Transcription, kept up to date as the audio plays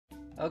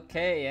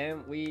Okay,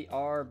 and we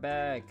are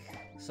back.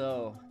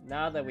 So,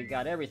 now that we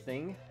got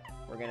everything,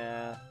 we're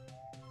gonna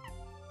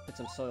put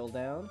some soil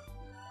down,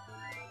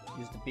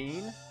 use the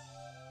bean,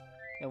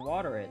 and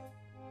water it.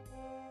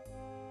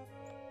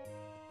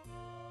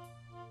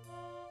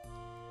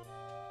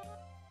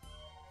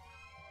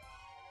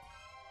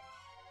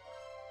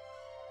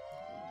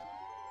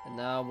 And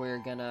now we're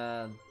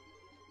gonna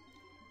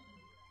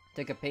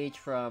take a page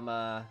from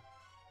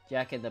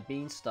Jack and the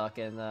Beanstalk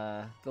and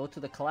go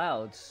to the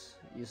clouds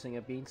using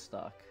a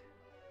beanstalk.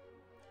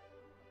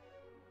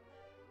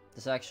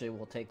 This actually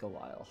will take a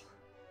while.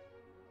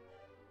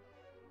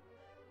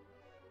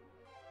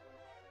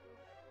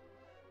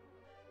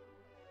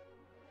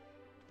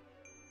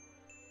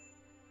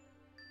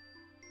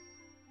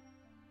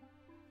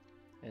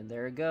 And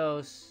there it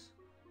goes.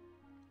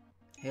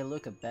 Hey,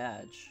 look, a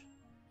badge.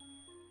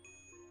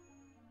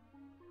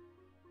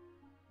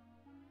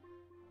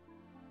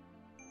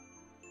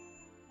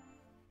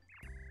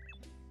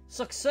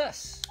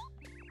 Success!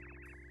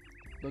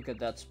 Look at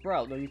that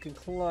sprout. Now you can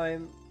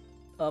climb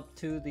up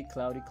to the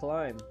cloudy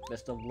climb.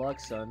 Best of luck,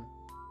 son.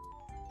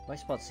 My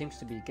spot seems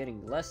to be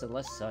getting less and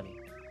less sunny.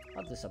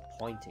 How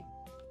disappointing.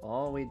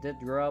 Oh, we did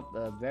grow up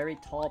a very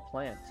tall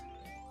plant.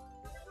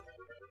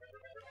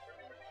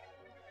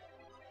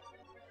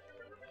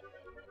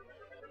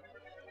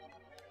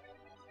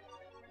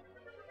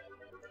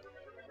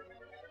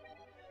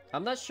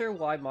 I'm not sure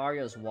why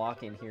Mario's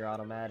walking here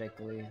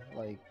automatically.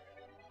 Like,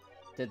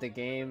 did the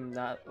game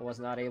was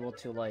not able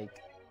to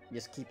like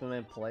just keep him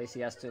in place?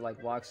 He has to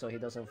like walk so he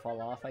doesn't fall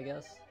off, I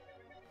guess.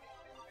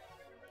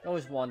 I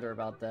always wonder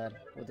about that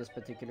with this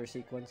particular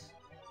sequence.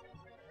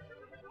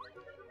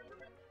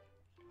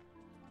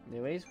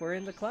 Anyways, we're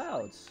in the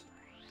clouds.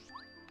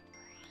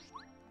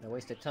 I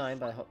wasted time,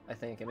 but I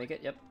think I can make it.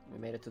 Yep, we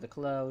made it to the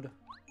cloud.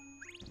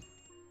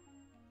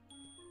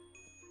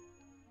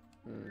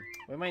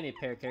 We might need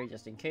paracarry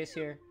just in case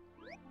here.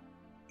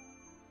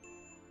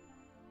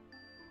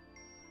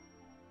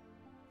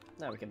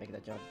 Now we can make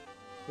that jump.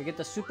 We get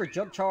the super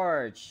jump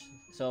charge.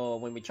 So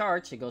when we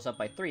charge, it goes up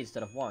by 3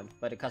 instead of 1,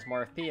 but it costs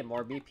more FP and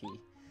more BP.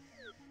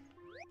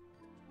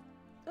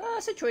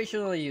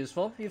 Situationally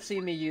useful. You've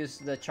seen me use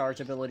the charge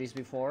abilities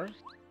before.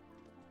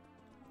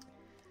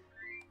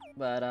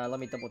 But let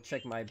me double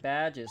check my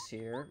badges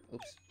here.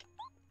 Oops.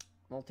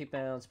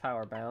 Multi-bounce,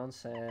 power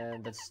bounce,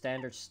 and the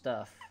standard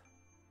stuff.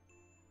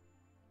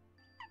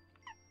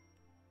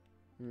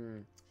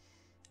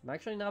 I'm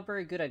actually not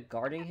very good at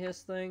guarding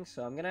his thing,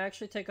 so I'm gonna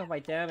actually take off my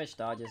damage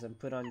dodges and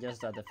put on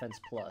just a defense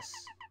plus.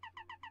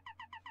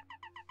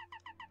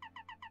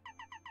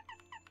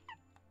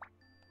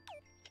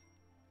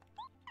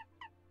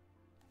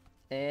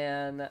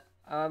 And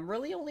I'm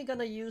really only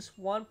gonna use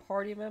one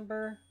party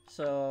member,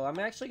 so I'm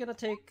actually gonna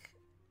take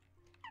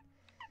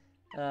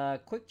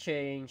quick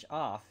change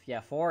off. Yeah,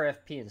 4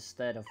 FP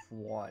instead of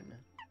 1.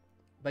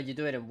 But you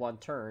do it in 1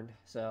 turn,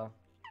 so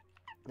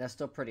that's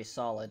still pretty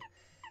solid.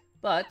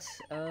 But,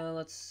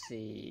 let's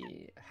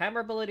see. Hammer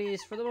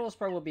abilities, for the most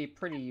part, will be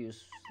pretty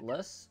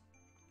useless.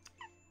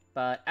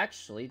 But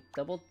actually,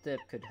 double dip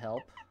could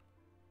help.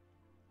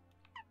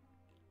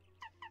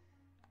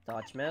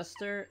 Dodge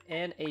Master,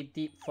 and a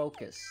deep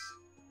focus.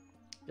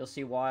 You'll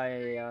see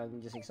why I'm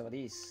using some of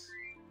these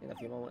in a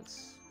few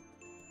moments.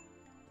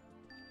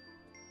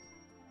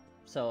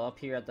 So, up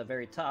here at the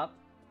very top.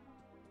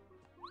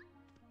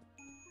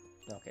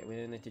 Okay, we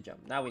didn't need to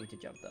jump. Now we need to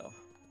jump, though.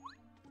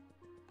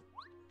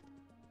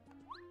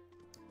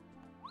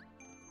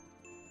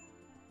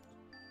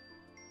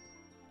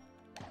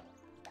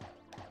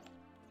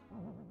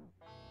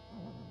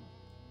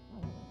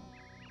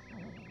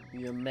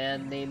 You're a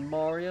man named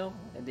Mario,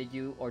 and did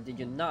you or did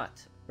you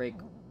not break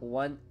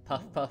one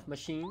Puff Puff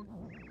machine?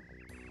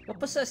 What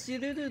possessed you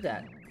to do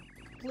that?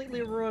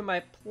 Completely ruined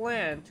my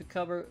plan to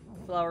cover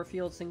flower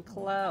fields and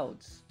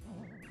clouds.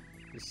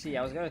 You see,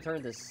 I was gonna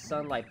turn this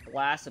sunlight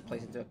blasted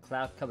place into a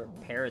cloud-covered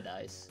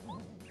paradise.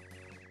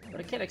 But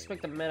I can't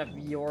expect a man of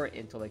your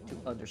intellect to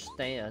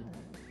understand.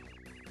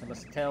 I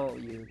must tell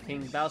you,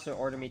 King Bowser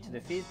ordered me to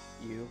defeat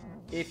you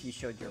if you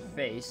showed your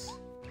face.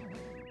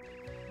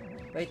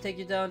 I'd take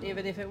you down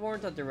even if it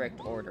weren't a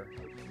direct order.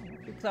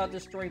 You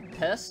cloud-destroying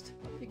pest!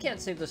 You can't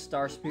save the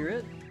Star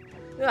Spirit!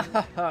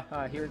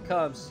 Here it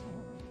comes.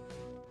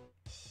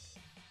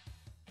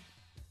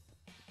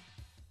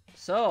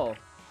 So,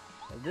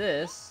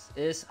 this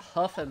is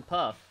Huff N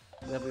Puff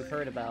that we've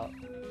heard about.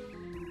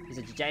 He's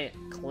a giant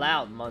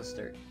cloud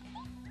monster.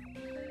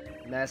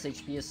 Mass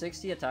HP is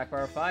 60, attack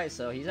power 5,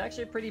 so he's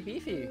actually pretty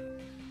beefy.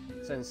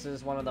 Since this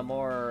is one of the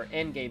more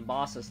endgame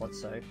bosses, let's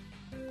say.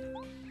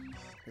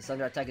 His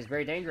thunder attack is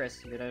very dangerous.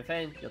 If you don't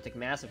defend, you'll take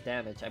massive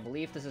damage. I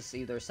believe this is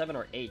either 7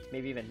 or 8,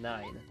 maybe even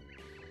 9. When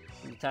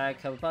you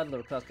attack Huff N Puff,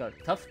 little clouds called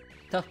Tough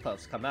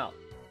Puffs come out.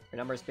 Your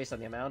number is based on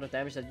the amount of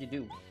damage that you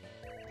do.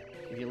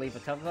 If you leave a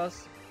Tough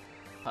Puffs,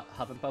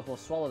 Huff N Puff will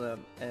swallow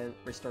them and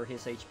restore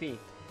his HP.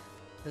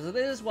 So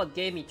this is what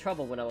gave me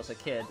trouble when I was a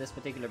kid, this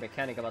particular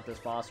mechanic about this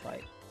boss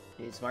fight.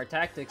 You need smart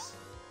tactics.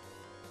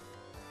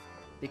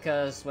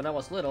 Because when I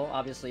was little,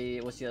 obviously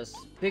it was just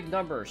big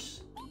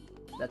numbers.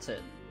 That's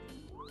it.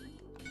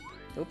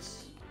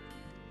 Oops.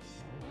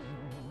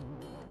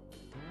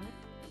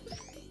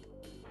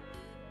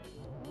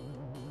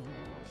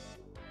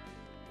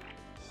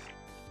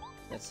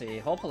 Let's see.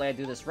 Hopefully I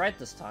do this right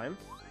this time.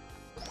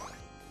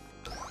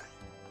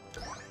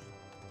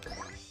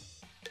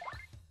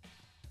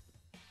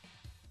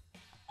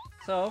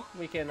 So,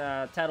 we can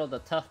tattle the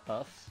Tough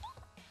Puffs.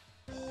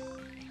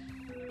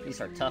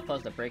 These are Tough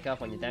Puffs that break off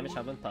when you damage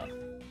Huff N Puff.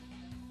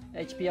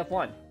 HP of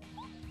 1.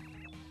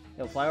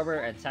 They'll fly over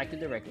and attack you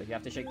directly. You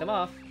have to shake them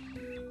off.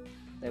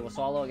 They will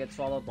swallow, get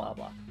swallowed, blah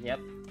blah. Yep.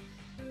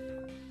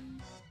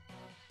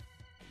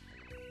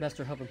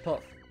 Master Huff N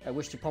Puff, I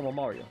wish to pummel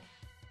Mario.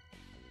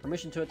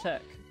 Permission to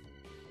attack.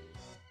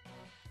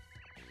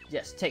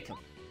 Yes, take him.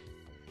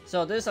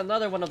 So this is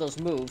another one of those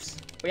moves.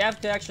 We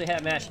have to actually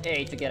have mash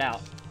A to get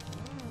out.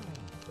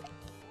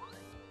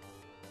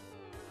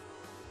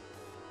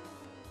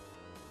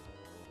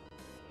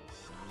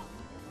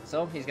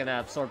 So he's gonna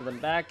absorb them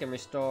back and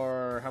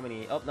restore how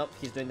many? Oh, nope,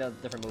 he's doing the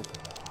different move.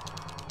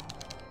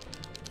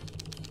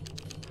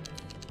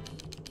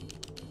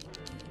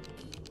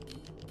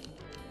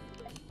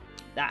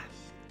 Ah!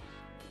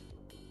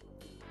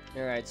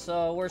 Alright,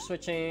 so we're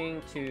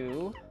switching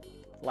to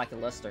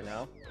Lackluster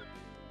now.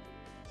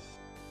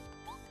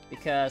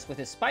 Because with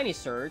his Spiny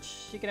Surge,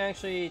 he can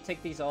actually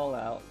take these all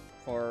out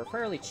for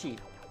fairly cheap.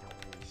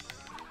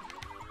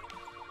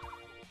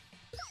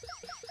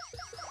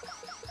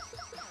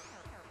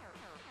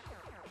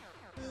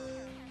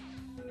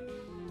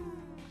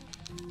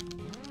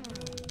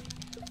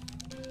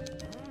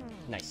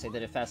 Nice, I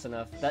did it fast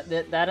enough.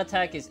 That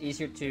attack is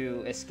easier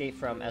to escape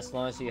from as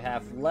long as you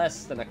have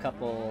less than a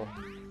couple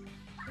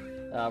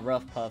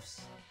rough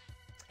puffs.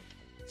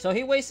 So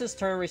he wastes his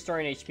turn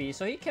restoring HP,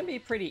 so he can be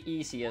pretty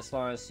easy as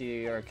long as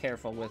you are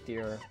careful with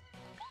your...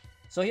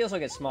 So he also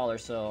gets smaller,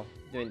 so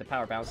doing the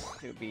power bounce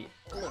would be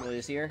a little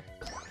easier.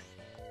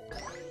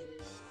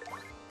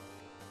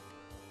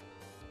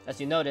 As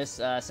you notice,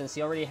 since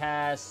he already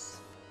has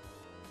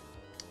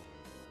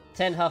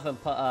 10 Huff and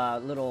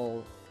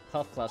little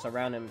Puff Clouds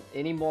around him,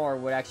 any more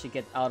would actually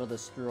get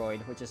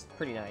auto-destroyed, which is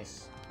pretty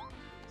nice.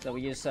 So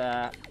we use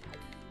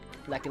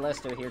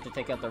Lackluster here to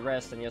take out the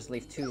rest and just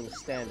leave 2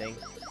 standing.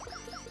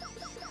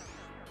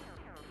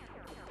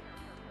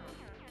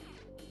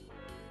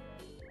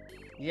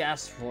 You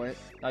asked for it.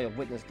 Now you'll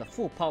witness the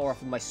full power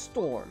of my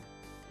storm.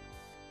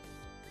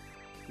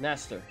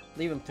 Master,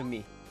 leave him to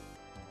me.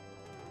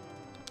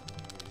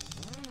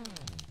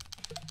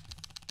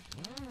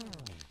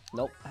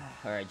 Nope.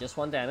 Alright, just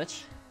 1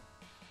 damage.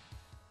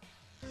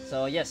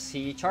 So yes,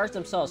 he charged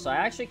himself, so I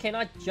actually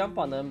cannot jump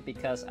on them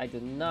because I do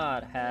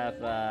not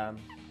have...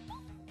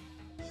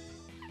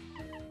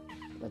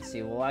 Let's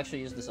see, we'll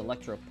actually use this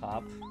Electro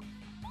Pop.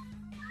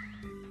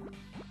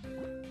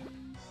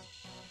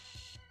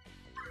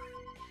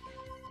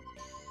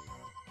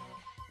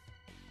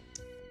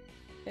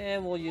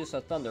 And we'll use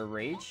a Thunder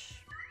Rage.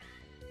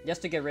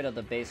 Just to get rid of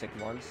the basic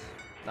ones.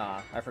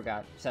 Ah, I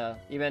forgot. So,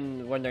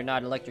 even when they're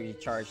not electrically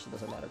charged, it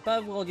doesn't matter.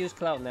 But we'll use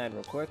Cloud 9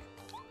 real quick.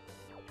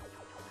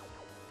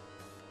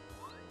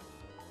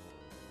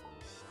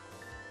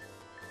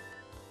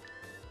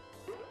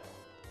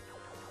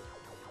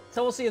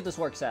 So we'll see if this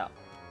works out.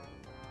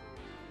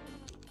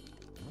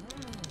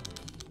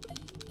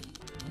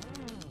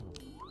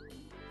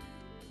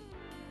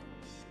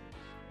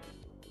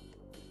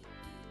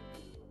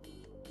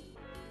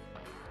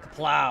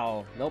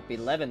 Plow. Nope,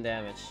 11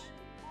 damage.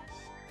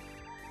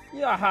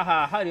 Yeah,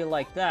 haha, how do you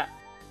like that?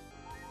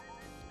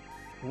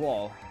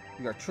 Whoa,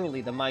 you are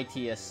truly the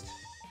mightiest.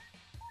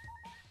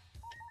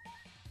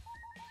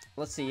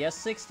 Let's see, he has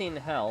 16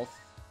 health.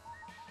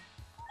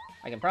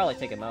 I can probably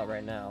take him out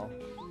right now.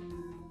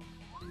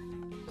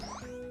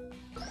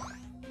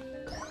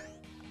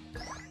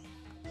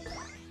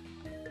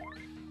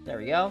 There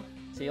we go.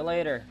 See you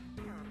later.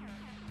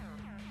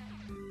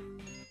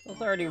 Well,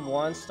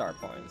 31 star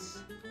points.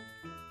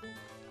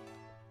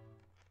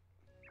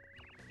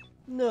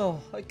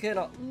 No, I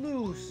cannot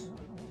lose.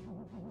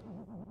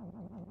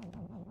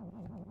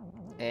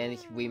 And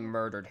we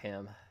murdered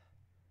him.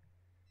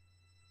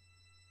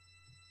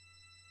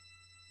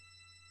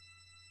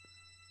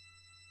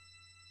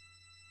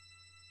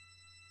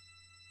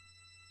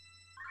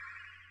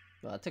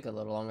 Well, it took a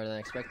little longer than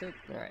expected.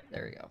 Alright,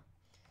 there we go.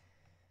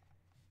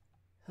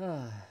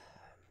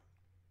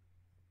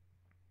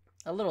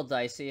 A little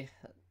dicey,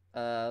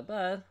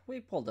 but we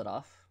pulled it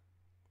off.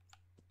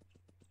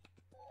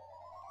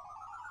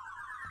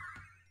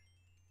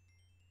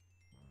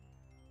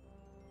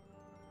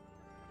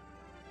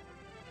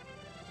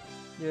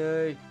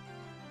 Yay.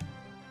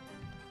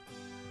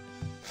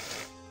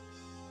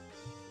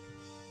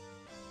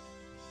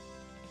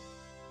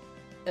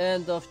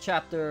 End of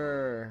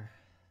chapter.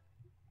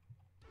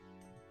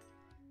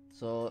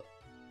 So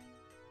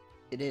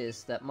it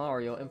is that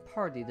Mario and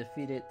party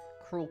defeated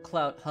Cruel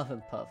Cloud Huff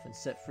N Puff and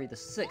set free the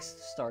 6th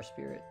Star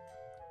Spirit.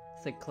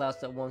 Thick clouds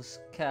that once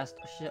cast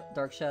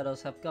dark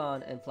shadows have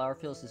gone, and Flower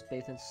Fields is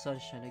bathed in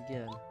sunshine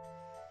again.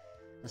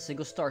 A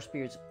single star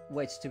spirit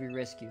waits to be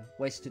rescued,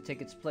 waits to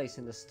take its place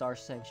in the star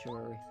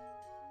sanctuary.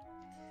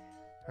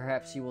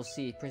 Perhaps you will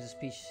see Princess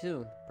Peach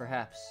soon,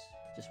 perhaps.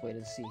 Just wait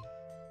and see.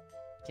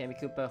 Kammy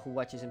Koopa, who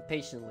watches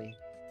impatiently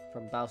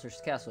from Bowser's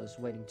castle, is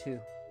waiting too.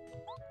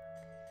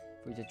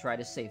 For you to try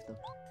to save them.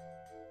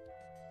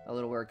 A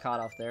little word caught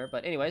off there,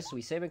 but anyways,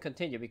 we save and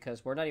continue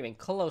because we're not even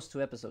close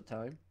to episode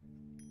time.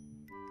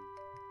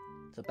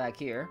 So back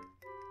here.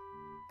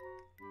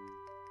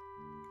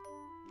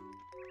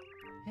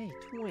 Hey,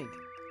 Twink.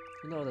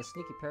 You know the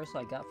sneaky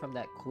parasol I got from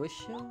that quiz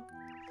show?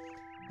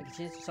 I can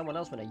change it to someone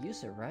else when I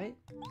use it, right?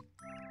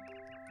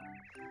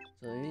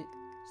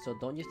 So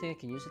don't you think I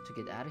can use it to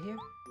get out of here?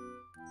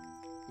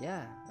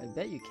 Yeah, I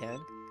bet you can.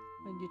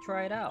 When you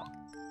try it out.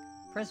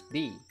 Press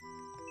B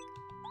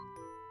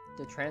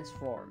to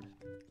transform.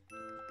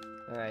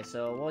 Alright,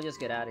 so we'll just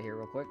get out of here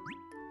real quick.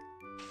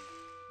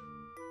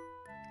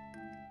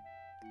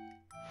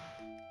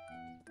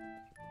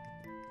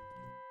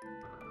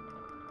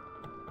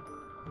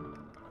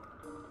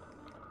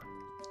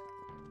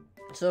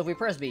 So if we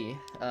press B,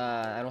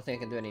 I don't think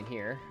I can do anything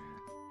here.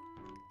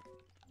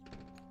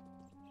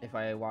 If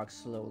I walk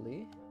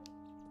slowly.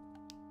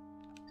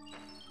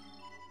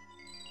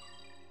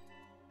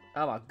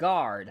 I'm a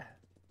guard.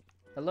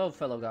 Hello,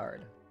 fellow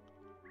guard.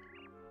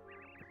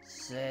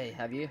 Say,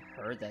 have you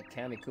heard that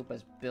Kammy Koopa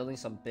is building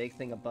some big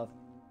thing above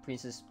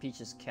Princess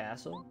Peach's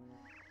castle?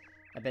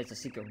 I bet it's a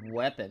secret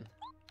weapon.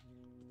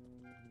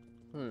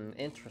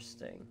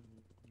 Interesting.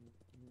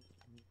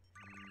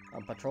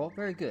 On patrol?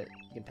 Very good.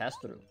 You can pass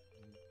through.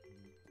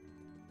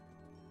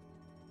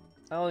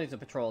 I don't need to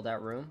patrol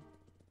that room.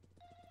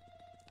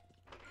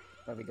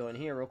 But we go in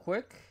here real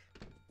quick.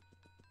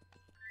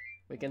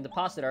 We can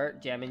deposit our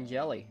jam and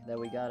jelly that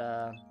we got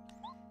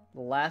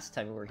the last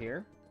time we were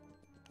here.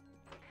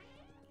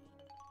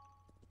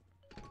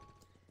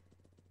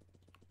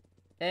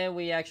 And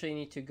we actually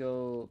need to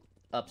go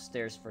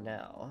upstairs for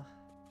now.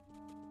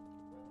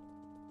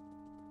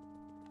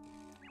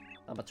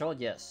 On patrol?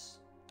 Yes.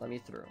 Let me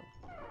through.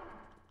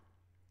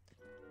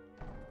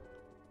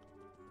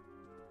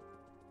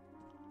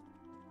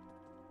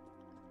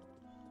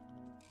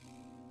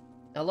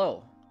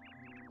 Hello.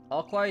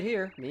 All quiet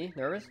here. Me?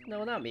 Nervous?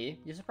 No, not me.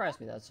 You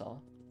surprised me, that's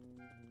all.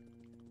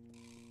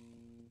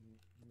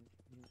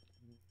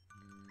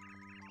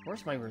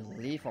 Where's my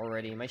relief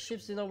already? My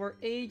ship's been over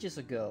ages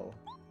ago.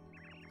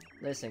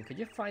 Listen, could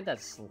you find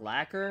that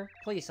slacker?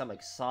 Please, I'm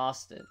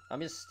exhausted.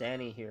 I'm just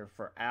standing here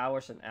for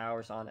hours and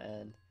hours on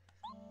end.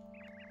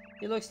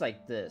 He looks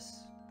like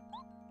this.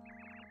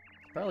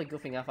 Probably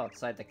goofing off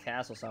outside the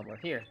castle somewhere.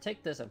 Here,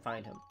 take this and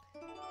find him.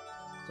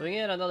 So we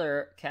get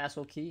another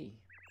castle key.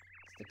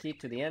 It's the key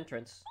to the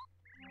entrance.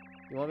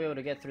 You won't be able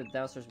to get through the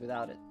downstairs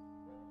without it.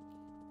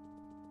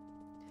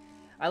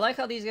 I like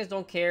how these guys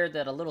don't care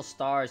that a little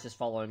star is just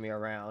following me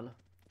around.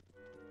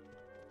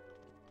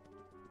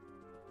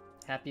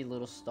 Happy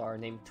little star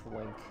named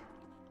Twink.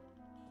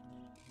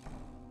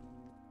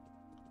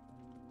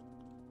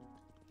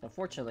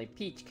 Unfortunately,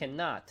 Peach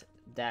cannot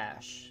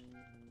dash.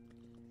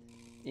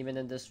 Even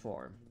in this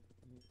form.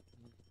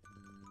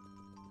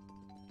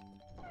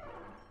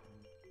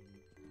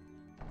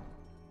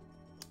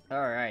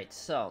 Alright,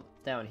 so,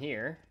 down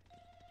here.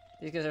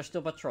 These guys are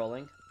still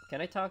patrolling.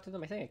 Can I talk to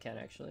them? I think I can,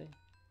 actually.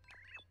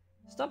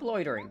 Stop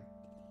loitering.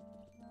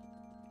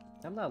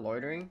 I'm not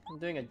loitering. I'm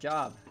doing a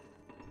job.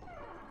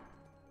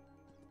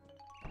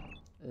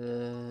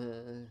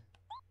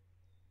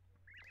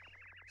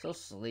 So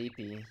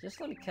sleepy.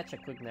 Just let me catch a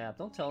quick nap.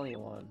 Don't tell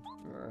anyone.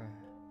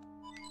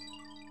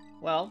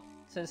 Well,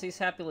 since he's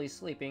happily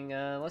sleeping,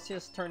 let's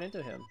just turn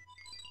into him.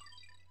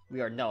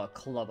 We are now a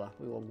clubber.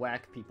 We will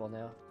whack people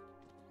now.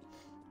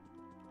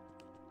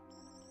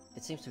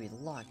 It seems to be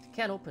locked.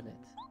 Can't open it.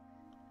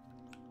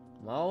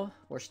 Well,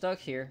 we're stuck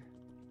here.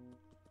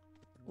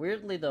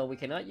 Weirdly though, we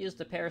cannot use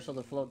the parasol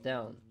to float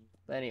down.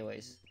 But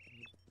anyways.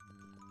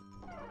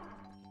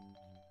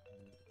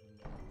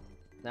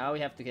 Now we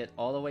have to get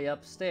all the way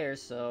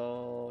upstairs,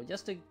 so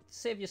just to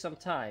save you some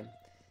time,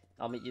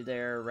 I'll meet you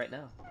there right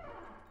now.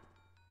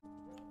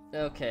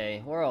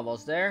 Okay, we're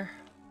almost there.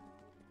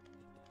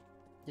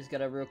 Just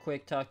gotta real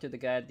quick talk to the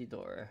guy at the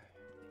door.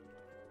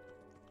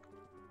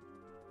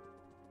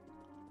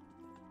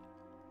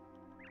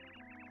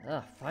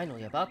 Ah,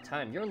 finally, about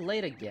time. You're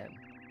late again.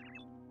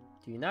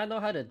 Do you not know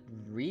how to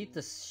read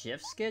the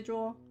shift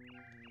schedule?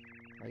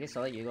 I guess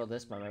I'll let you go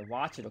this time. I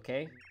watch it,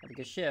 okay? Have a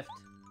good shift.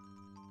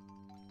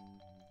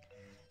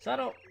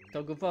 So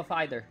don't goof off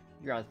either.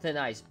 You're on thin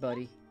ice,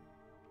 buddy.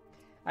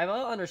 I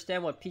don't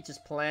understand what Peach's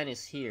plan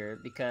is here,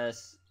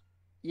 because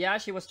yeah,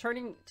 she was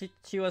turning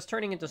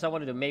into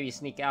someone to maybe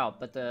sneak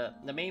out, but the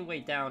main way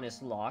down is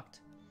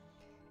locked.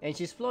 And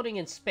she's floating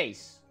in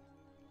space.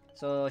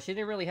 So she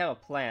didn't really have a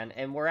plan,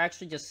 and we're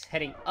actually just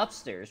heading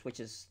upstairs, which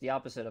is the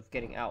opposite of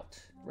getting out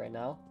right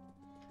now.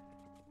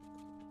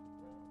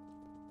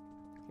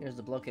 Here's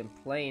the broken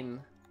plane,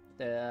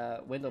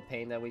 the window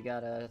pane that we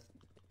got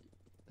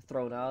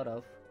thrown out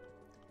of.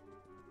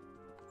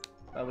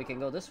 But we can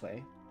go this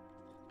way.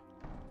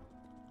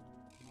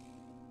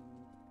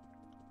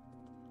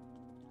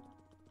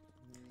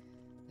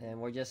 And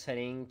we're just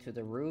heading to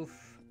the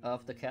roof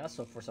of the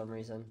castle for some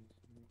reason.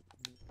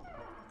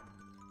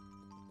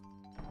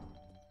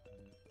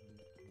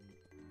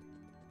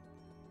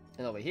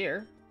 And over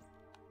here...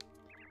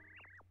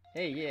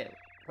 Hey, yeah,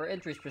 her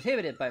entry is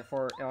prohibited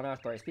for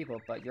unauthorized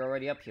people, but you're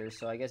already up here,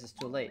 so I guess it's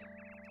too late.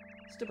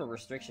 Stupid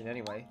restriction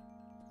anyway.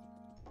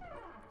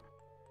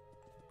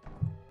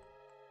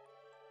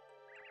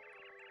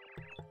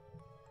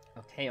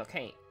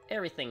 Okay,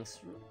 everything's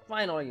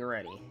finally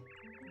ready.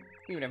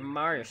 Even if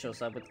Mario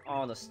shows up with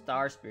all the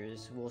Star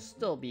Spirits, we'll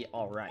still be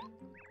alright.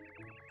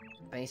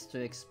 Thanks to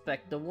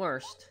expect the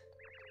worst.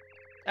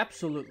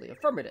 Absolutely,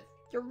 affirmative.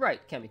 You're right,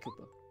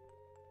 Kamikupa.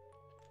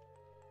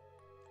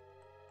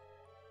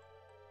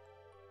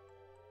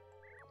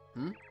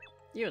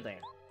 You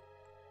there.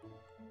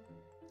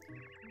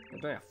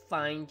 You're doing a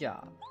fine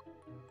job.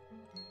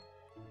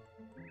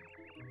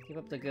 Keep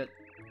up the good...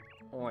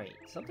 Wait,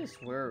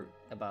 something's weird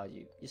about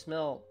you. You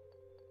smell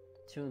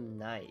too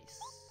nice.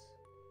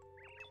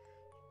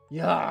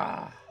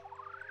 Yeah.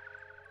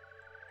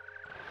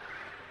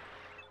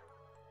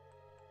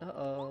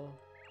 Uh-oh.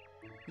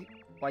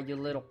 Why, you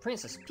little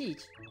Princess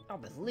Peach?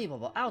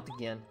 Unbelievable, out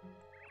again.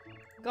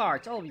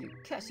 Guards, all of you,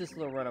 catch this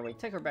little runaway.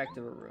 Take her back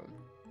to her room.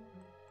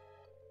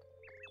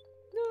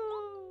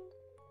 No.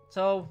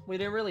 So, we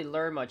didn't really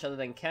learn much other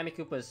than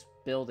Kamikupa's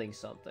building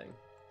something.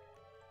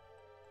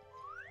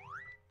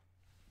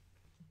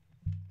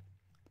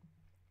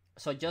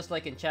 So just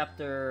like in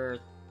chapter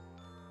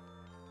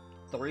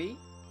 3,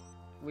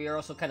 we are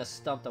also kind of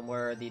stumped on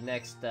where the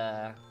next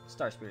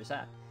Star Spirit is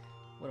at.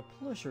 What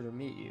a pleasure to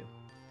meet you.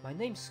 My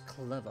name's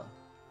Clever.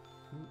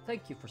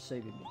 Thank you for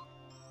saving me.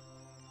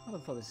 Huff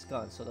N Puff is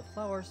gone, so the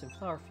flowers and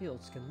flower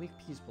fields can wake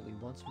peacefully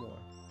once more.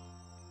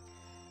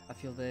 I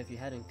feel that if you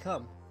hadn't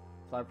come,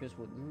 flower fields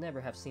would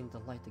never have seen the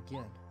light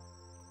again.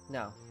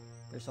 Now,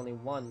 there's only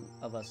one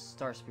of us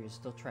Star Spirits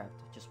still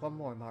trapped. Just one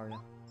more,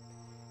 Mario.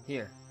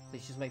 Here.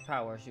 Please use my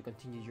power as you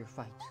continue your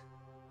fight.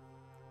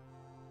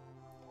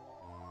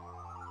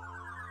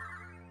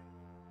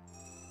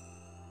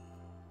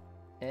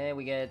 And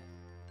we get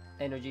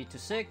energy to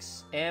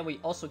 6, and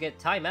we also get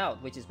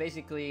timeout, which is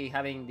basically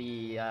having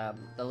the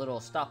little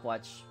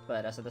stopwatch,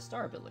 but as the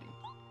star ability.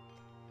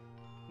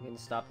 You can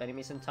stop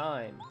enemies in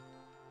time.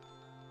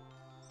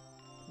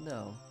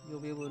 Now, you'll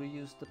be able to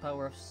use the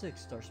power of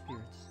 6 Star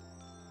Spirits.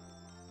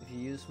 If you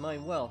use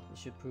mine well, it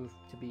should prove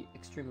to be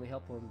extremely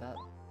helpful in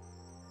battle.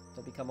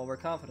 Don't become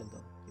overconfident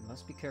though, you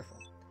must be careful.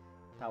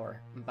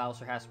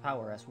 Bowser has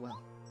power as well.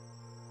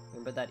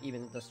 Remember that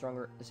even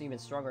stronger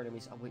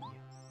enemies await you.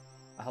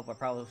 I hope our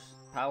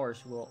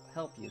powers will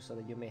help you so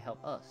that you may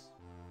help us.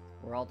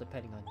 We're all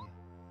depending on you.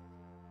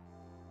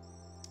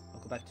 I'll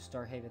go back to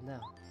Star Haven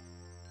now.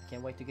 I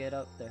can't wait to get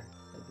out there.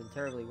 I've been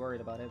terribly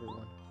worried about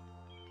everyone.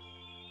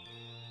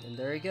 And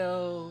there he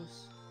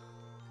goes.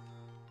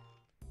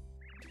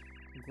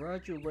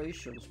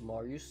 Congratulations,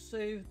 Mario. You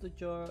saved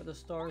the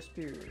Star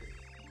Spirit.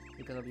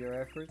 Because of your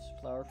efforts,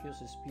 Flower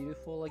Fields is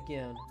beautiful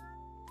again.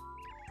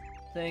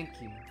 Thank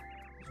you.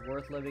 It's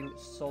worth living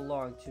so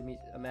long to meet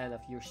a man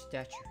of your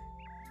stature.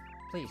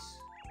 Please,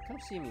 come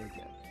see me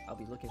again. I'll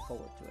be looking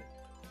forward to it.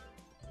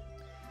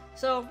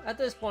 So, at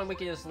this point we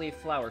can just leave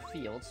Flower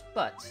Fields,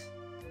 but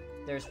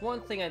there's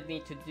one thing I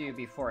need to do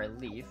before I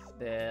leave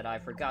that I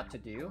forgot to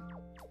do.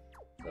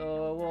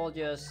 So we'll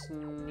just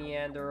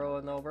meander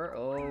on over.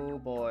 Oh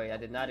boy, I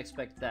did not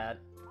expect that.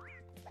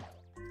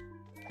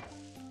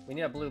 We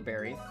need a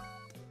blueberry.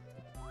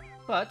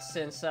 But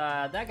since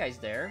that guy's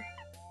there,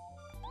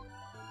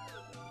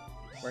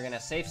 we're gonna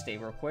save state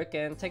real quick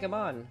and take him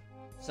on.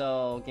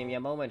 So give me a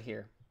moment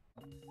here.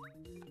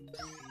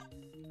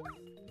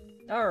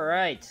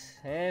 Alright,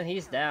 and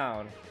he's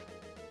down.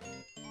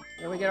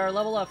 And we get our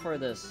level up for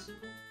this.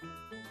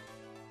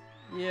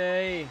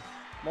 Yay!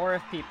 More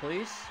FP,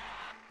 please.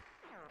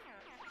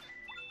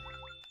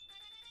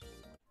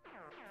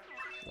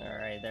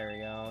 Alright, there we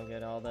go.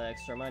 Get all the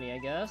extra money, I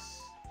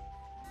guess.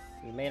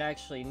 We may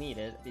actually need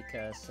it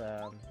because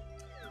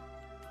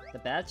the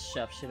badge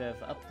shop should have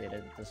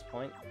updated at this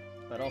point.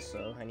 But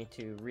also, I need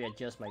to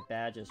readjust my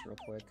badges real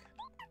quick.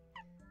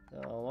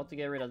 So we'll have to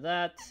get rid of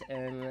that,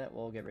 and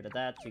we'll get rid of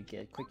that to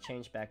get quick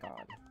change back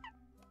on.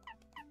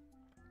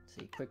 Let's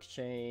see, quick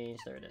change,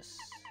 there it is.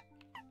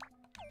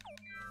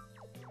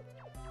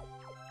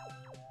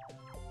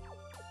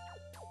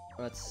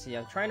 Let's see,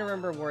 I'm trying to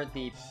remember where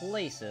the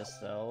place is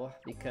though,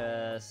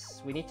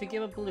 because we need to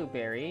give a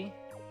blueberry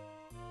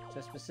to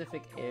a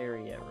specific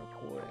area real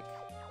quick.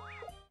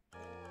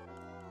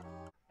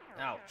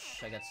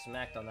 Ouch, I got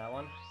smacked on that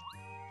one.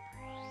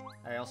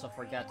 I also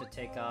forgot to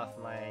take off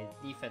my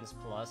defense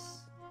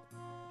plus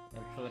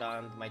and put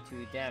on my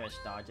 2 damage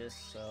dodges,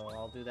 so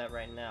I'll do that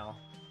right now.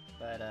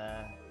 But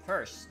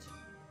first...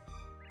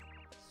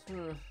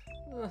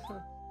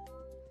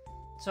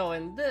 So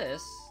in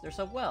this, there's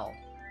a well.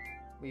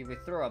 We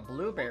throw a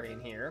blueberry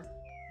in here.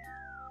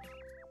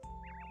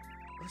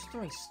 Who's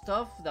throwing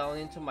stuff down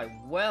into my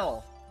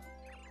well?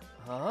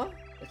 Huh?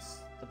 It's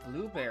the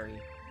blueberry.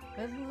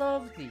 I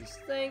love these,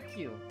 thank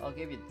you. I'll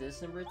give you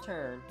this in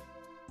return.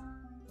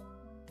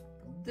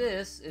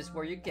 this is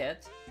where you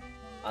get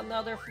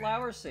another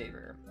flower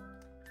saver.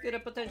 Could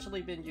have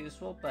potentially been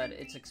useful, but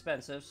it's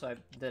expensive, so I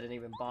didn't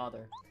even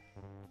bother.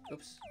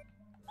 Oops.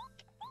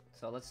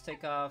 So let's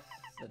take off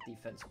the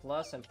defense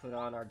plus and put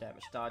on our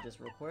damage dodges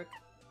real quick.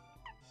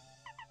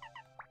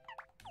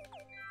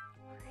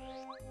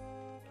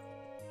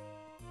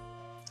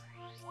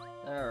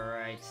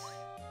 Alright.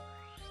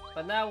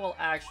 But now we'll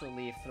actually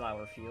leave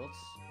flower fields.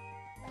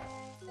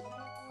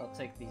 I'll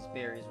take these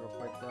berries real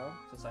quick though,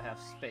 since I have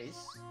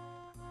space.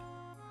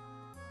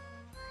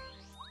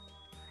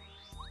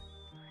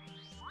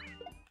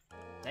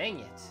 Dang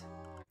it!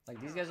 Like,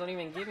 these guys don't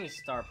even give me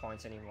star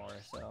points anymore,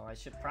 so I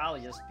should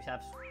probably just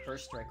have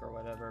first strike or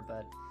whatever,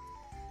 but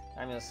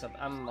I'm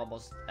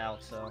almost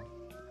out, so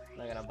I'm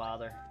not gonna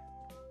bother.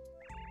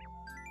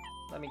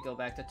 Let me go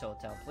back to Toad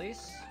Town,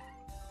 please.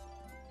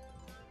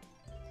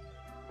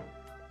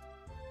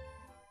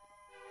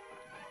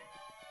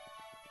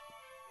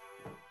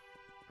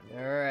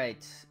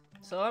 Alright,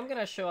 so I'm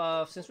gonna show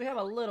off, since we have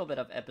a little bit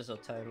of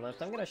episode time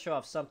left, I'm gonna show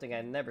off something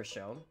I've never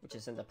shown, which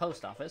is in the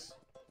post office.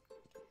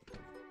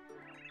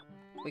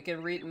 We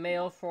can read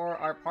mail for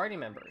our party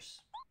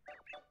members.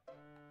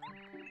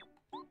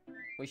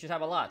 We should have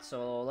a lot,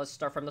 so let's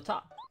start from the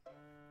top.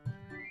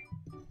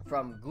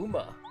 From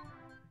Goomba.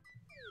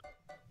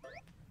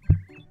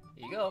 Here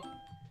you go.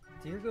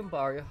 Dear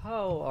Goombario,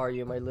 how are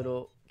you, my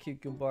little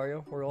cute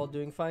Goombario? We're all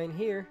doing fine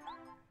here.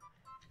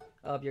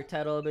 Your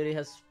title ability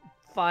has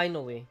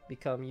finally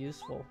become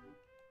useful.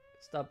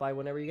 Stop by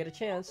whenever you get a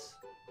chance.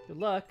 Good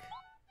luck.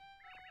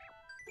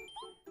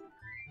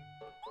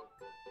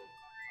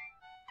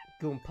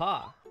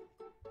 Goompa.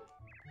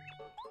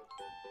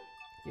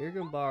 Dear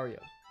Goombario,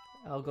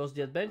 how goes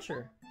the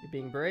adventure? You're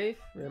being brave?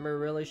 Remember to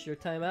relish your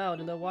time out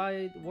in the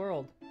wide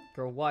world.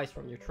 Grow wise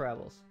from your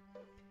travels.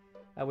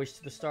 I wish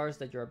to the stars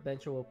that your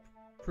adventure will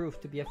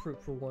prove to be a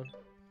fruitful one.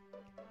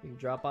 You can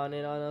drop on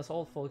in on us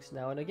old folks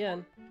now and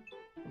again.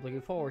 I'm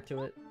looking forward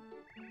to it.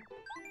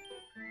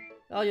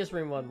 I'll just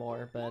bring one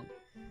more, but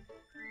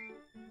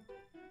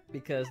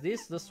because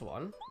this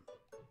one,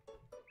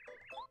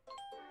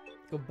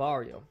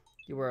 Goombario.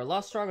 You were a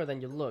lot stronger than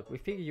you look. We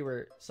figured you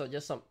were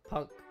just some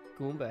punk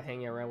Goomba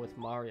hanging around with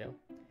Mario.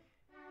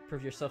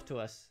 Prove yourself to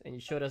us, and you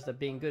showed us that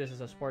being good is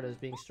as important as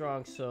being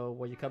strong, so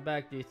when you come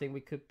back, do you think we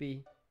could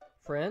be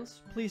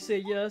friends? Please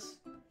say yes.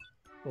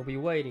 We'll be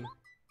waiting.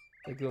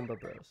 The Goomba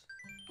Bros.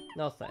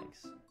 No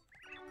thanks.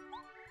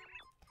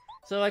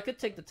 So I could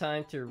take the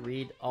time to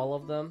read all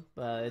of them,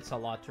 but it's a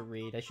lot to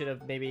read. I should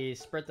have maybe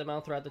spread them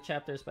out throughout the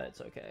chapters, but it's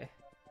okay.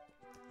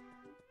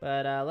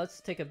 But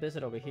let's take a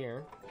visit over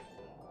here.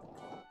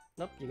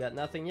 Nope, you got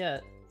nothing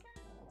yet.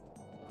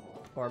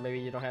 Or maybe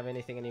you don't have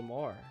anything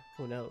anymore.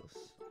 Who knows?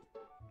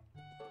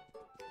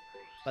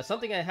 But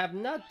something I have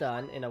not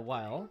done in a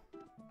while.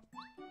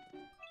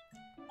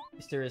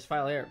 Mysterious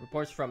file here.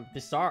 Reports from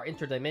bizarre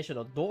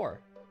interdimensional door.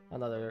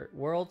 Another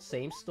world,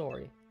 same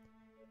story.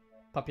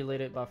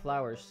 Populated by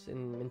flowers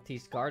in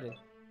Minty's garden.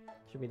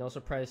 Should be no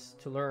surprise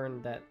to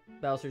learn that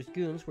Bowser's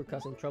goons were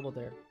causing trouble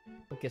there.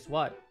 But guess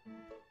what?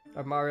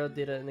 Our Mario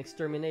did an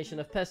extermination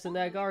of pests in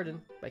that garden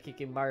by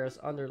kicking Bowser's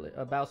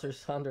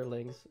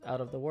underlings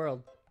out of the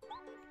world.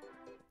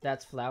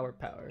 That's flower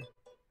power.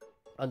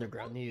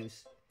 Underground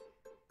news.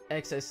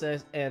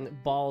 XSS and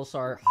balls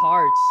are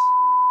hearts.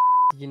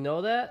 Did you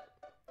know that?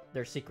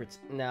 Their secret's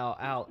now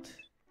out.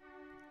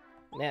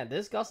 Man,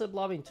 this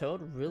gossip-loving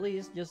Toad really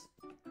is just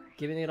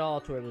giving it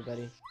all to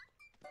everybody.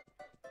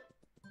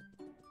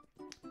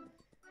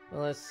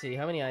 Well, let's see.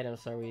 How many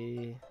items are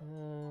we?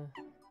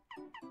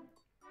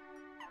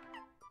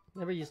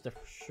 Never used the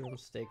shroom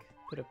stick.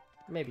 Could have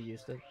maybe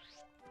used it.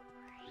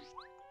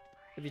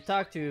 If you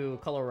talk to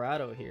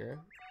Colorado here.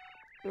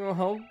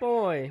 Oh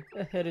boy,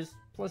 ahead is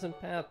pleasant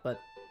path, but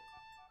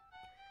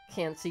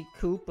can't see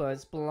Koopa.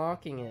 It's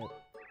blocking it.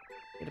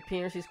 It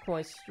appears he's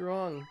quite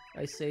strong.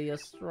 I say a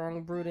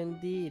strong brute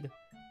indeed.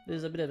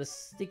 There's a bit of a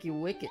sticky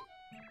wicket.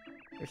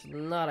 There's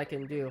not I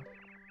can do.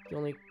 The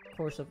only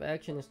course of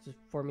action is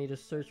for me to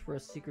search for a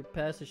secret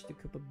passage to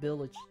Koopa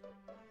Village.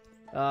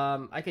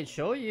 I can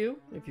show you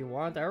if you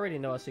want. I already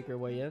know a secret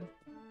way in.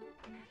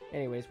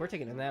 Anyways, we're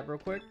taking a nap real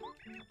quick.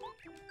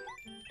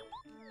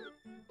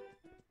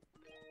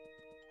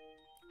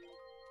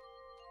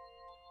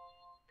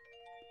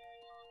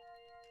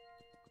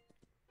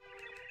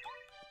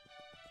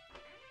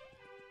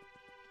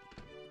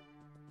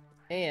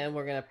 And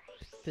we're gonna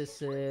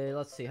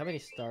let's see, how many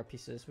star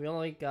pieces? We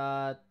only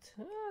got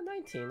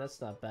 19, that's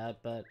not bad,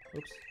 but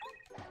oops.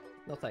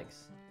 No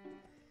thanks.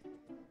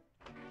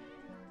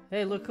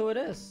 Hey, look who it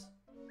is!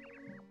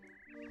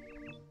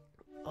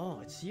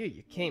 Oh, it's you.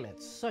 You came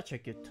at such a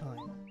good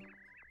time.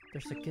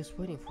 There's a guest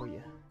waiting for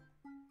you.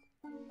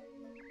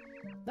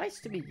 Nice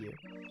to meet you.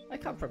 I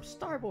come from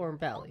Starborn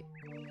Valley.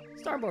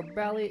 Starborn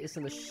Valley is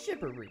in the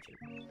Shiver region,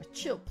 a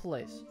chill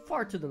place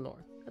far to the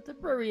north, at the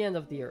very end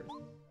of the earth.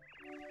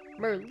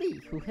 Mayor Lee,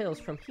 who hails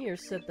from here,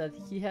 said that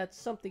he had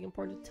something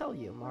important to tell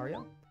you,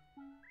 Mario.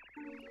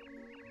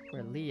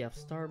 Mayor Lee of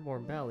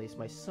Starborn Valley is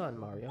my son,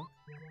 Mario.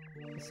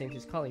 It seems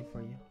he's calling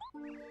for you.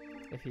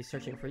 If he's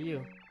searching for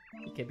you,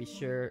 he can be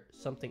sure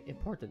something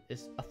important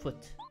is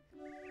afoot.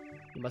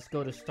 You must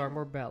go to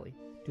Starmore Valley.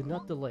 Do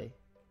not delay.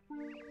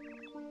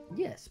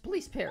 Yes,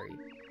 please, Perry.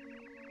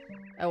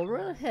 I will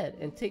run ahead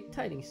and take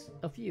tidings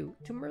of you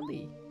to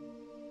Merlee.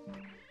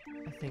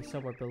 I think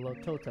somewhere below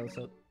Total is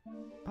a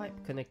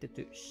pipe connected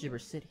to Shiver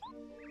City.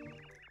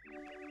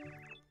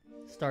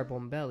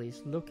 Starmore Valley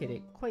is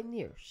located quite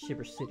near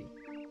Shiver City.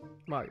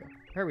 Mario,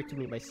 hurry to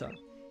meet my son.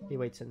 He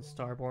waits in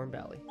Starborn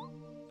Valley.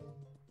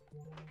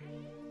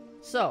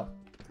 So,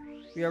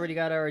 we already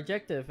got our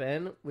objective,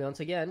 and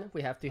once again,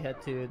 we have to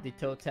head to the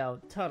Total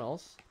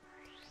Tunnels.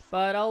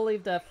 But I'll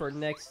leave that for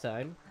next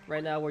time.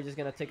 Right now, we're just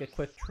gonna take a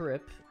quick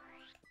trip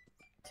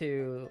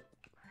to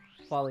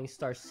Falling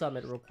Star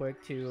Summit real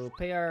quick to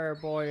pay our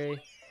boy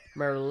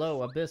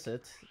Merlot a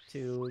visit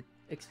to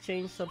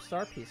exchange some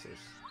star pieces.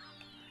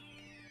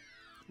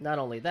 Not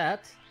only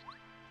that,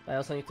 I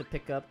also need to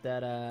pick up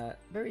that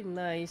very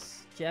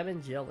nice jam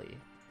and jelly.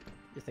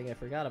 You think I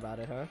forgot about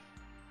it, huh?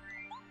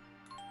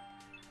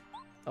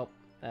 Oh,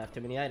 I have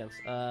too many items.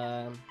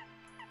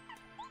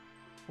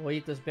 We'll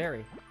eat this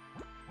berry.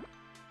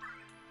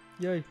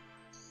 Yay!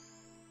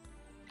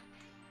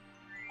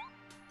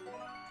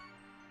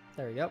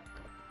 There we go.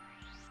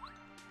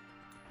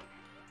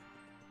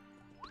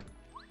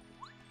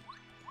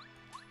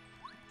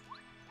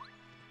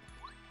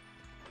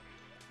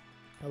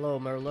 Hello,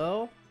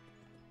 Merlot.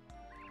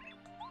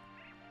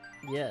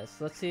 Yes,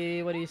 let's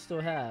see what do you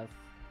still have.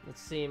 Let's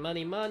see,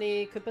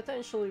 money could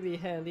potentially be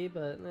handy,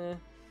 but eh.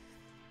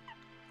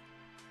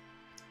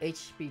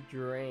 HP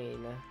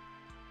drain.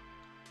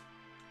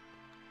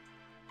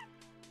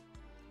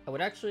 I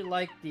would actually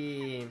like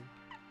the...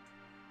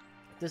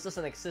 This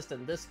doesn't exist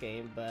in this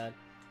game, but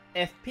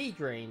FP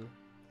drain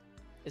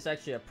is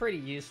actually a pretty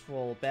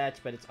useful badge,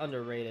 but it's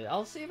underrated.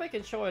 I'll see if I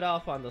can show it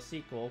off on the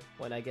sequel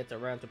when I get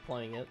around to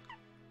playing it.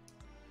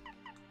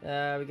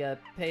 We got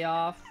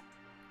payoff.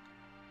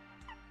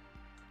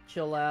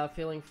 Chill out,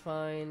 feeling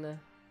fine.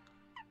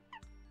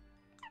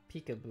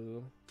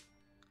 Peekaboo.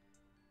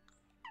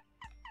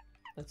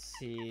 Let's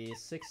see,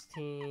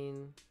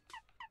 16.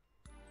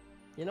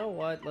 You know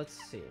what? Let's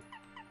see.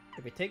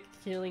 If we take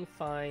feeling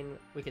fine,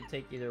 we can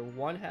take either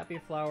one happy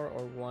flower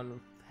or one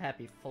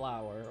happy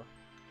flower.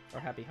 Or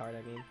happy heart,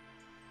 I mean.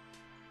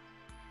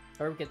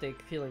 Or we can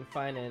take feeling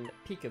fine and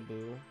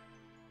peekaboo.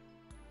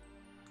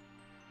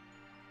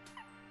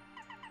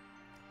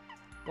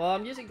 Well,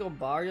 I'm using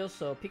Gombario,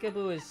 so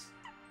peekaboo is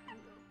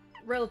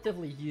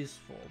relatively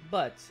useful,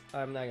 but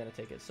I'm not gonna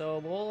take it. So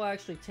we'll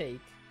actually take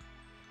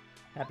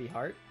happy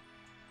heart.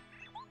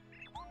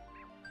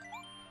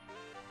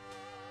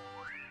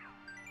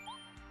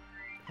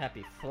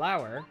 Happy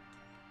flower.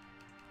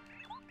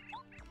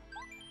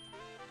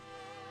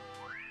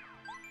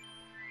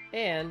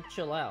 And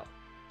chill out.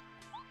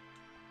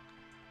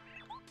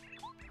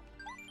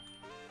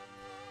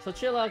 So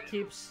chill out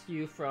keeps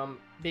you from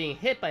being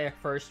hit by a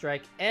first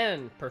strike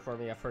and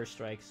performing a first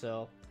strike,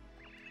 so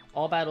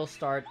all battles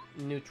start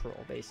neutral,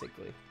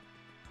 basically.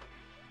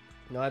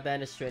 No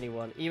advantage to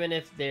anyone. Even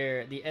if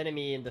the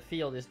enemy in the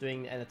field is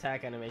doing an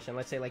attack animation,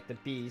 let's say like the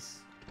bees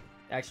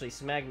actually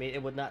smack me,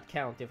 it would not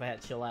count if I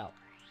had chill out.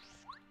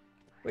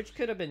 Which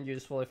could have been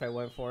useful if I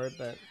went for it,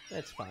 but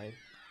it's fine.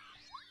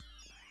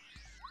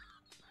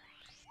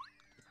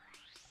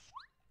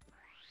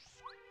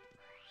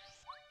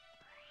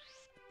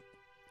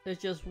 There's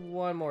just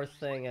one more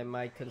thing I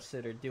might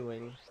consider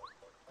doing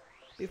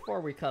before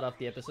we cut off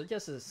the episode,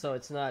 just so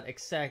it's not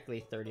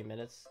exactly 30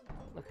 minutes.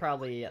 I'm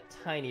probably a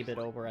tiny bit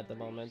over at the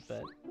moment,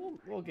 but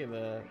we'll give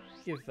a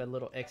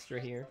little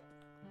extra here.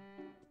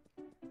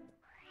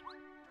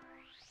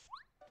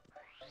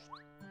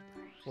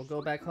 We'll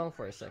go back home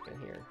for a second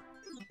here.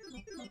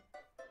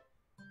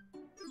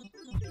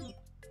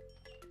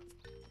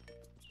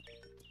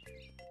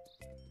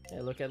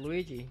 Hey, look at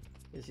Luigi.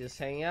 He's just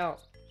hanging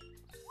out.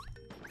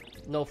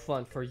 No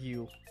fun for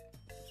you.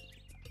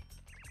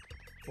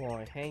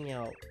 Boy, hang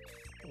out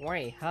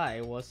way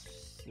high was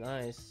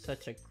nice.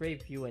 Such a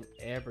great view and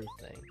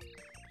everything.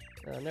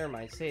 Never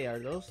mind. Say, are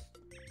those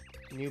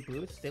new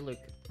boots? They look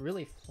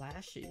really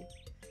flashy.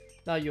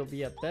 Now you'll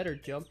be a better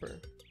jumper.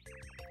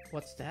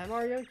 What's that,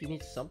 Mario? You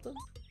need something?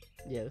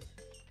 Yes.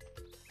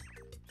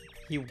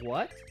 He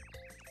what?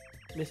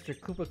 Mr.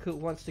 Koopa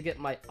wants to get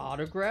my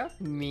autograph?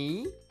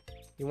 Me?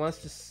 He wants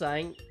to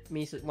sign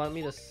me? Want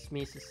me to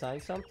sign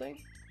something?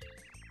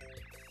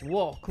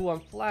 Whoa, cool,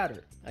 I'm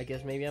flattered. I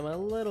guess maybe I'm a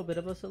little bit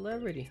of a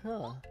celebrity,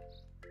 huh?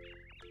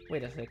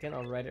 Wait a second,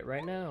 I'll write it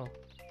right now.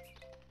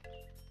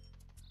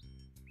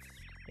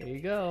 Here you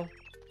go.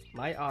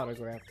 My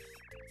autograph.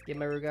 Give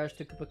my regards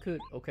to Koopa,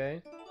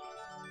 okay?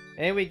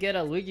 And we get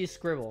a Luigi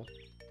scribble.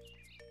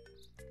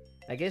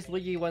 I guess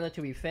Luigi wanted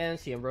to be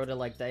fancy and wrote it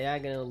like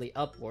diagonally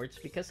upwards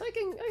because I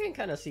can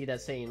kind of see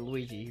that saying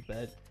Luigi,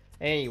 but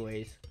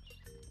anyways.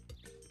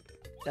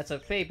 That's a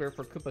favor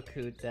for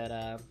Koopa that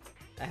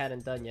I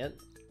hadn't done yet.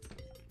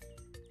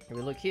 If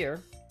we look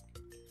here,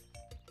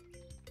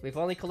 we've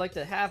only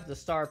collected half the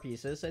star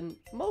pieces and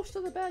most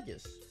of the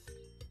badges.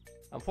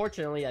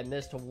 Unfortunately, I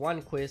missed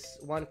one quiz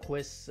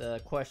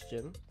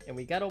question, and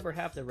we got over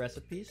half the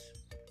recipes.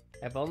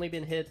 I've only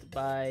been hit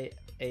by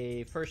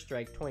a first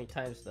strike 20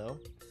 times though.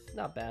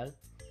 Not bad.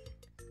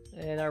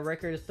 And our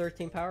record is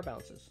 13 power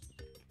bounces.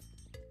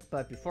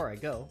 But before I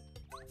go,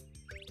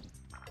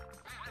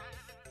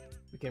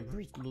 we can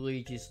read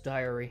Luigi's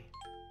diary.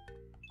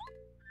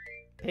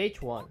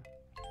 Page 1.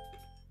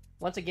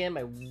 Once again,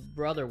 my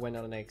brother went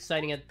on an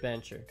exciting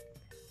adventure.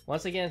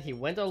 Once again, he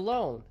went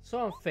alone.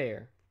 So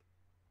unfair.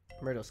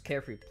 Remember those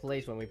carefree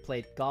plays when we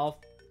played golf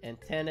and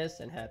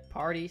tennis and had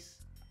parties?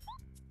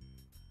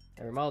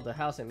 I remodeled the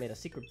house and made a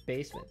secret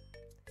basement.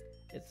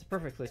 It's the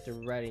perfect place to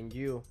write in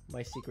you,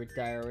 my secret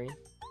diary.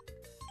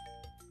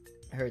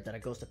 I heard that a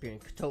ghost appeared in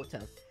Toad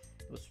Town.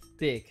 It was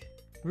big,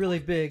 really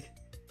big.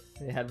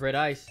 And it had red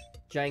eyes,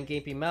 giant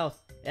gaping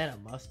mouth, and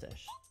a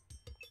mustache.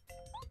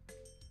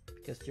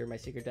 Because you're my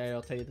secret diary,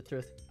 I'll tell you the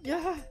truth.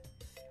 Yeah,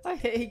 I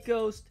hate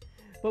ghosts.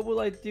 What will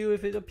I do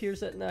if it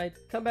appears at night?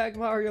 Come back,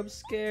 Mario, I'm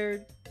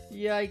scared.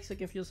 Yikes, I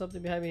can feel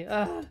something behind me.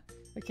 Ah,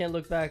 I can't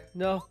look back.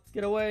 No,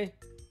 get away.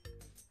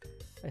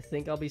 I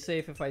think I'll be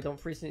safe if I don't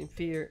freeze in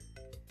fear.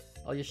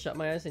 I'll just shut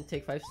my eyes and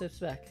take 5 steps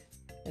back.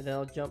 And then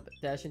I'll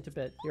dash into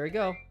bed. Here I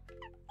go.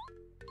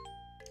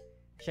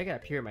 Shaggy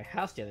appeared in my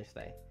house the other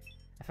day.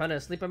 I found him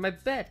asleep on my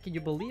bed. Can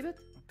you believe it?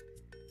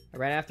 I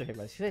ran after him,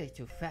 but he's way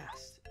too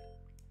fast.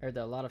 I heard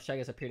that a lot of Shy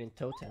Guys appeared in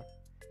Toad Town.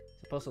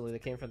 Supposedly they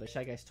came from the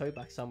Shy Guys toy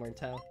box somewhere in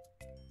town.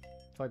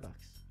 Toy box.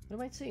 What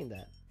am I seeing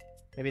that?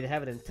 Maybe they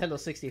have it in Nintendo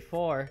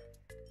 64.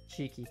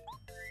 Cheeky.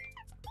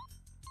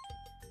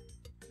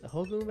 The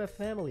whole Goomba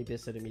family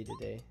visited me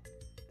today.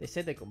 They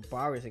said they could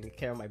borrow and take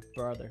care of my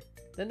brother.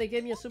 Then they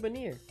gave me a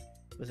souvenir.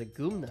 It was a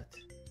Goom Nut.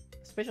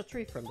 A special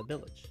treat from the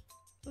village.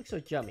 It looks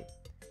so yummy.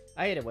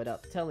 I ate it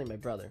without telling my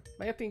brother.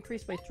 My up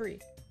increased by 3.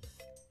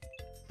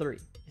 3.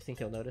 You think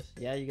he'll notice?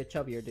 Yeah, you get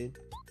chubbier, dude.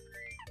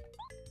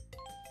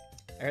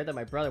 I heard that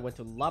my brother went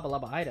to Lava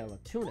Lava Island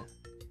with tuna.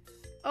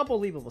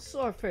 Unbelievable,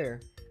 so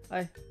unfair.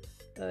 I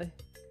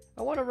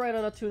want to ride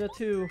on a tuna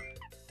too.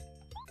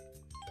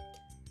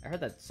 I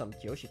heard that some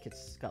Yoshi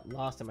kids got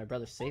lost and my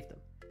brother saved them.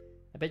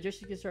 I bet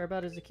Yoshi kids are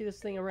about as the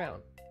cutest thing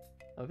around.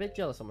 I'm a bit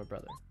jealous of my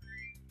brother.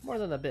 More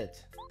than a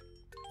bit.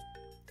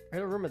 I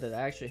heard a rumor that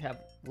I actually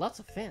have lots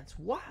of fans.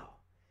 Wow!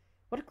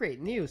 What a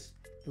great news!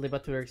 To live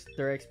up to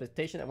their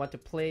expectation, I want to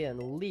play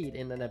and lead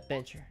in an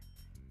adventure.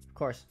 Of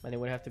course, my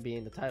name would have to be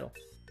in the title.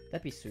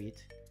 That'd be sweet.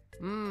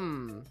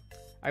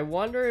 I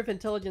wonder if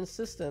Intelligent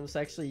Systems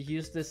actually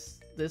used this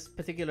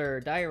particular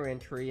diary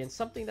entry in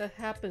something that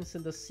happens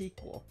in the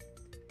sequel.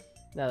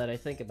 Now that I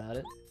think about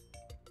it.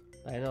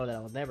 I know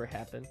that will never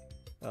happen.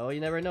 Oh, you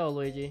never know,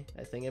 Luigi.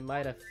 I think it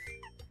might have.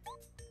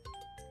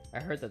 I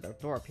heard that the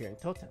door appeared in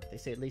Toad Town. They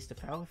say it leads to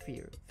flower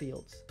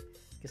fields.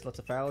 Guess lots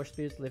of flower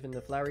spirits live in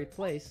the flowery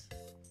place.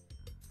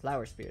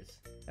 Flower spirits.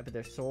 I bet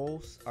their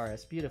souls are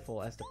as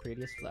beautiful as the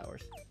prettiest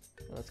flowers.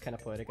 Well, that's kind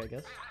of poetic, I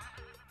guess.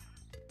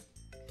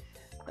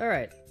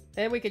 Alright,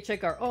 and we can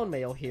check our own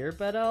mail here,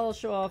 but I'll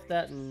show off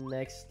that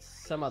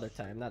some other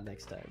time, not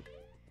next time.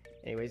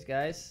 Anyways,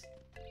 guys,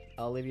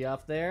 I'll leave you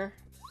off there,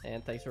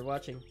 and thanks for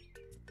watching.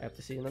 I hope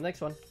to see you in the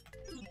next one.